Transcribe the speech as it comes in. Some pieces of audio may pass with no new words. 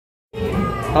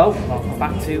Hello, welcome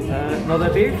back to another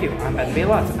beer review. I'm Ben Beer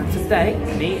Lad, and today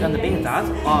me and the Beer Dad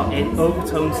are in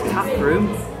Overtone's tap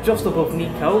room just above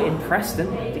Nico in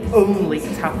Preston, the only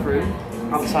tap room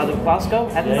outside of Glasgow,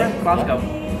 Edinburgh, Glasgow,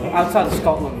 outside of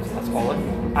Scotland, let's call it.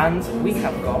 And we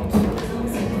have got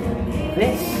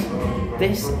this.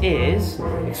 This is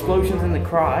Explosions in the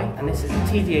Cry, and this is the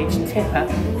TDH TIPA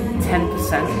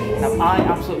 10%. Now I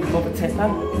absolutely love a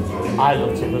TIPA. I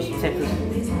love tippers.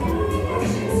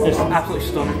 It's absolutely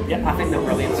stunning. Yeah, I think they're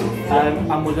brilliant.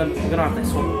 And we're gonna have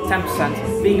this one,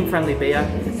 10% vegan friendly beer.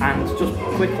 And just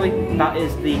quickly, that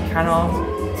is the can art,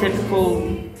 typical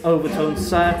Overtone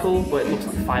circle, but it looks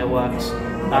like fireworks.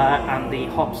 And the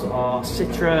hops are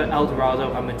Citra,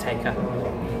 Eldorado, and Manteca.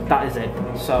 That is it.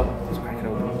 So let's crack it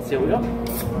open. See what we got.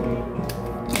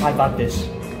 I've had this,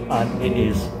 and it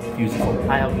is beautiful.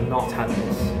 I have not had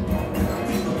this.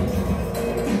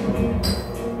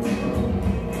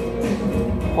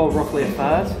 Pour roughly a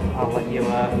third. I'll let you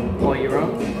pour your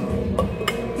own.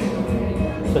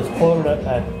 So it's pouring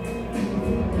a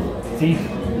deep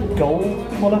gold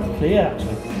colour, clear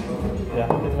actually. Yeah,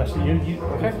 give the rest of you.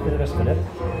 Okay. Give the rest of it.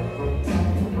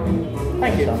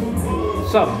 Thank you.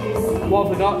 So, what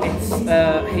have we got? It's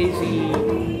hazy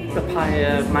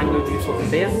papaya mango juice looking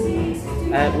beer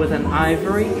with an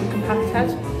ivory compact head.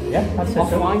 Yeah, that's it.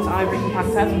 Off-white ivory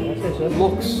compact head. That's it.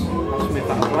 Looks, let's move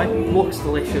that out of the way. Looks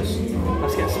delicious.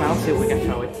 Let's get a smell, see what we get,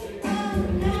 shall we?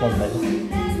 Smells amazing.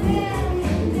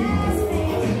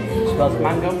 Smells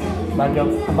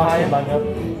mango, papaya,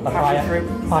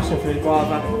 passion fruit,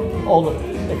 guava. All the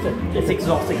it's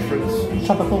exotic fruits.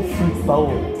 Tropical fruit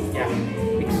bowl. Yeah,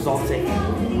 exotic.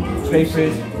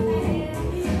 Grapefruit.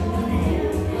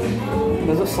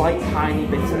 There's a slight piney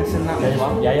bitterness in that as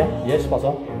well. Yeah, spot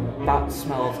on. That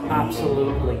smells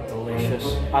absolutely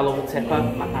delicious. I love a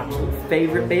TIPA, my absolute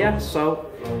favourite beer. So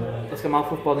let's get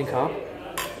mouthful of body and carb.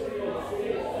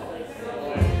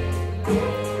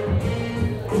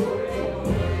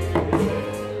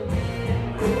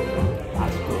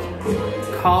 That's good.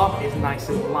 Carb is nice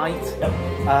and light.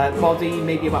 Yep. Body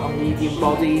maybe about a medium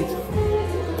bodied.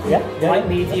 Yeah. Light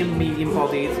medium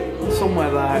bodied. Somewhere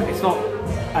there. It's not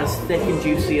as thick and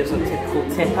juicy as a typical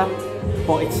TIPA,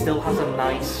 but it still has a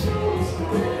nice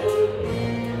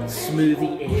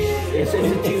smoothie-ish. It's a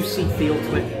juicy feel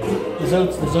to it. There's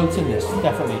oats in this,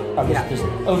 definitely. And there's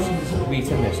oats and wheat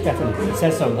in this, definitely. It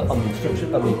says so on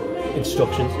the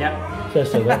instructions. Yeah. It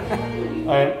says so there.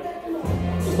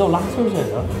 There's no lactose in it,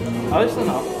 though. Oh, is there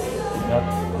not?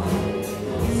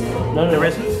 No. There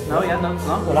isn't? No, yeah, no, it's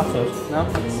not. No lactose. No.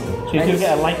 So you do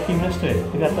get a light creaminess to it.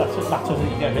 You get that lactose and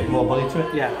you get a bit more body to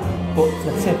it. Yeah. But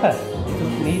the TIPA, it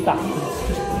doesn't need that because it's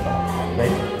just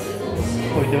great.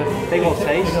 What are we doing? Big old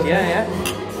taste. Yeah.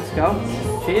 Let's go.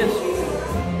 Cheers.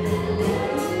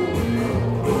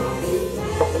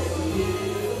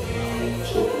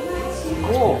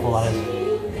 Oh, that is.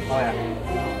 Oh yeah.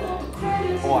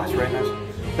 Oh, that's very nice.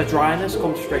 The dryness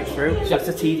comes straight through. So it's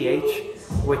a TDH,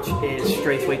 which is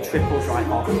straight away triple dry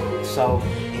hop. So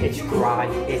it's dry.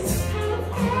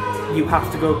 You have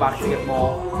to go back to get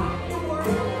more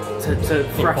to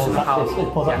freshen the palate.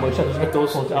 It pulls that moisture, doesn't it? It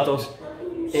does.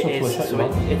 It is. So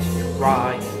it's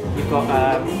dry. You've got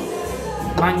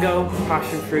mango,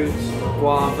 passion fruits,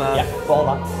 guava. Yeah, all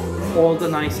that. All the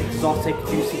nice exotic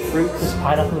juicy fruits. There's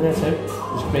pineapple in there too.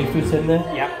 There's grapefruit in there.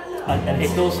 Yeah. And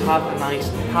it does have a nice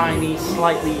piney,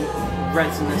 slightly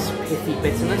resinous, pithy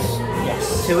bitterness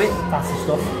to it. That's the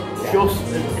stuff.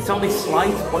 Yeah. It's only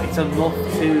slight, but it's enough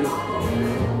to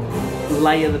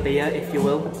layer the beer, if you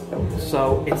will.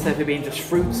 So instead of it being just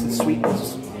fruits and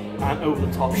sweetness and over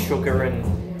the top sugar and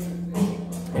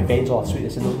it gains all that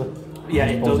sweetness in, doesn't it? Yeah,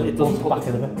 it does. It does back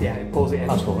in a bit. Yeah, it pulls it in.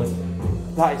 That's lovely.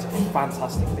 That is a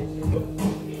fantastic beer.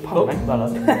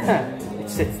 It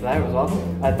sits there as well.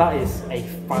 That is a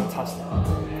fantastic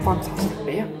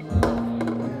beer.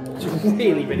 It's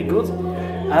really, really good.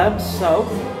 So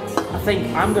I think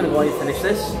I'm going to go ahead and finish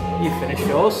this. You finished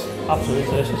yours. Absolutely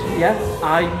delicious. Yeah,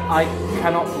 I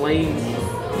cannot blame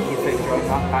you for enjoying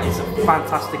that. That is a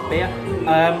fantastic beer.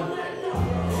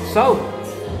 So,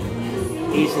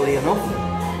 easily enough,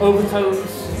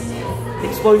 Overtone's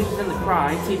Explosions in the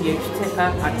Cry TDH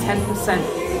TIPA at 10%.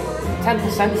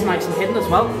 10% is nice and hidden as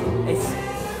well.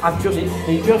 I've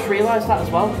just realised that as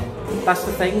well. That's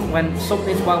the thing, when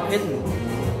something's well hidden,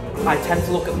 I tend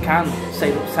to look at the can,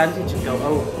 say the percentage and go,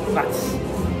 oh, that's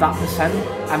that percent,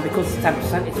 and because it's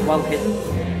 10%, it's well hidden.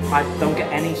 I don't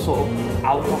get any sort of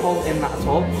alcohol in that at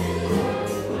all.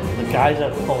 The guys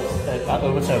at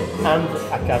Overtone and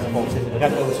at guys at Vault City, the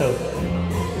guys at Overtone,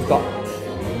 we've got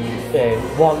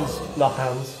ones, not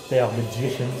hands, they are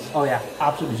magicians. Oh yeah.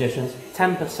 Absolute magicians.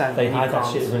 10%. They hide that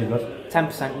shit is really good.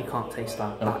 10% you can't taste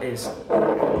that. No.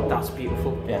 That's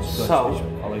beautiful. Yeah, it's good. So,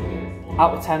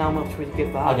 out of 10, how much would you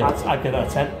give that? I'd give that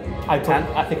a 10. 10?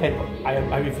 I think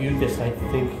I reviewed this, I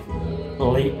think,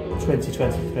 late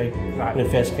 2023 right. when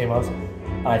it first came out.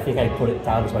 And I think I put it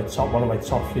down as one of my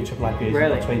top 3 triple IPAs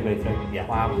really? in 2023. Yeah.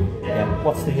 Wow. Yeah.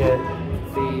 What's the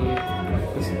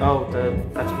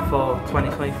that's before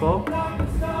 2024.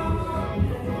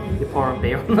 You're pouring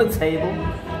beer on the table.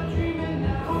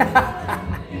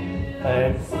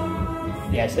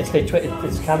 Yes, it's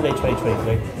candidate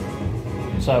 2023.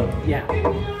 So yeah,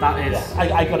 that is.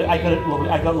 Yeah, I got it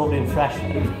lovely and fresh,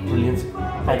 and it was brilliant.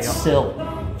 It's still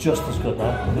just as good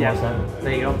now. Yeah,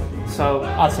 there you go. So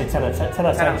I'd say 10 out of 10. 10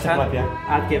 out of 10.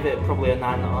 I'd give it probably a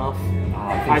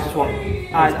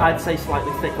 9.5. I'd say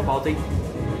slightly thicker body.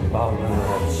 Oh, no.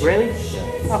 Really?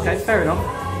 Yeah. Okay, fair enough.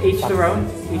 Each their own.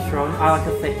 Each their own. I like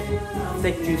a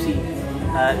thick, juicy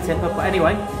tipper. But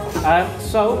anyway,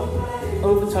 so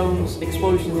Overtone's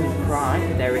Explosions in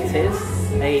Prime. There it is.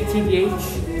 A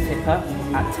TDH TIPA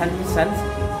at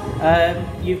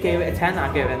 10%. You gave it a 10.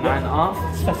 I gave it a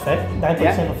 9.5. That's fair.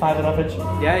 9.75 on average.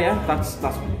 Yeah. That's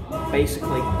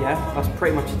basically that's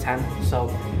pretty much a 10. So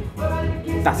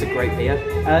that's a great beer.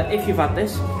 If you've had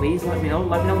this, please let me know.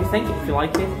 Let me know what you think. If you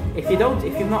like it. If you don't,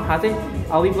 if you've not had it,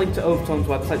 I'll leave a link to Overtone's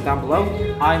website down below.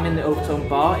 I'm in the Overtone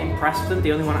bar in Preston,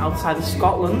 the only one outside of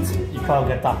Scotland. You can't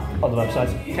get that on the website.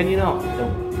 Can you not?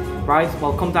 No. Right.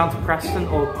 Well, come down to Preston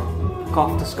or go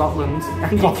off to Scotland.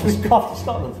 Go to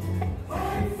Scotland.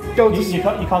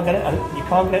 You can't get it. You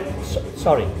can't get.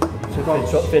 Sorry.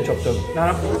 Interrupt.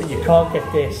 No. But you can't get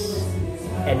this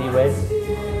anywhere.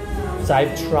 So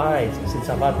I've tried since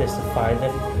I've had this to find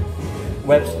it.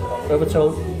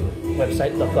 Overtone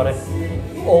website, not got it.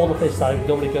 All the places that I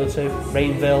normally go to: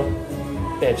 Rainville,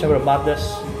 Chamber of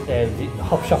Madness, the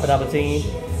Hop Shop in Aberdeen,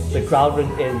 the Ground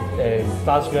Room in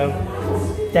Glasgow,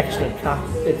 Dexter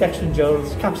and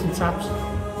Jones, Caps and Taps. I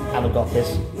haven't got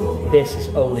this. This is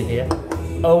only here.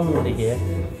 Only here.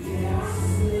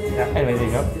 Yeah. Anyway, there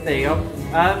you go. There you go.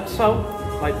 So,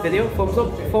 like the video, thumbs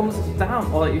up, thumbs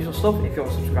down, all that usual stuff. If you're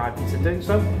not subscribed, consider doing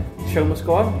so. Show must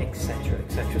go on, etc.,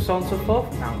 so on and so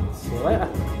forth. Now, see you later.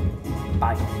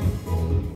 Bye.